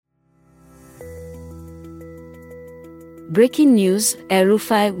Breaking news: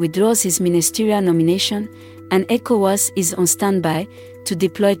 El-rufai withdraws his ministerial nomination, and ECOWAS is on standby to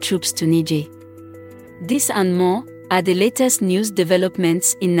deploy troops to Niger. This and more are the latest news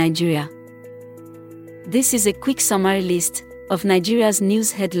developments in Nigeria. This is a quick summary list of Nigeria's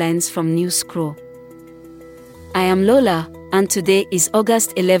news headlines from Newscroll. I am Lola, and today is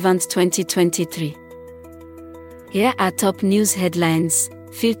August 11, 2023. Here are top news headlines,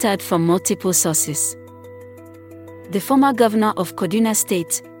 filtered from multiple sources. The former governor of Kaduna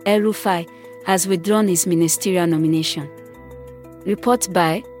State, El-rufai, has withdrawn his ministerial nomination. Report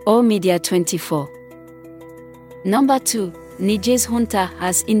by All Media 24. Number 2. Niger's junta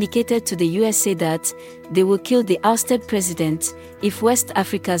has indicated to the USA that they will kill the ousted president if West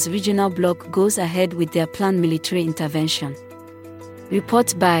Africa's regional bloc goes ahead with their planned military intervention.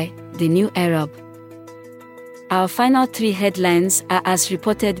 Report by The New Arab. Our final 3 headlines are as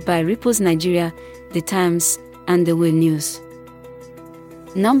reported by Ripples Nigeria, The Times, and The Will News.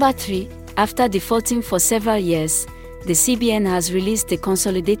 Number 3. After defaulting for several years, the CBN has released the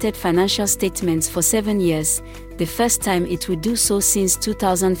Consolidated Financial Statements for 7 years, the first time it would do so since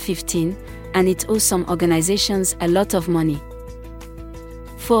 2015, and it owes some organizations a lot of money.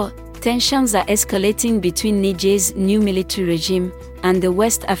 4. Tensions are escalating between Niger's new military regime and the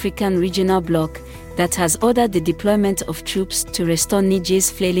West African regional bloc that has ordered the deployment of troops to restore Niger's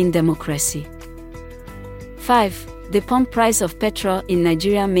flailing democracy. 5. The pump price of petrol in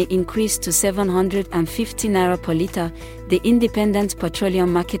Nigeria may increase to 750 Naira per litre, the Independent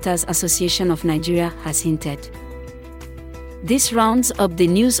Petroleum Marketers Association of Nigeria has hinted. This rounds up the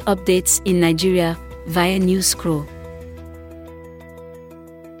news updates in Nigeria via Newscroll.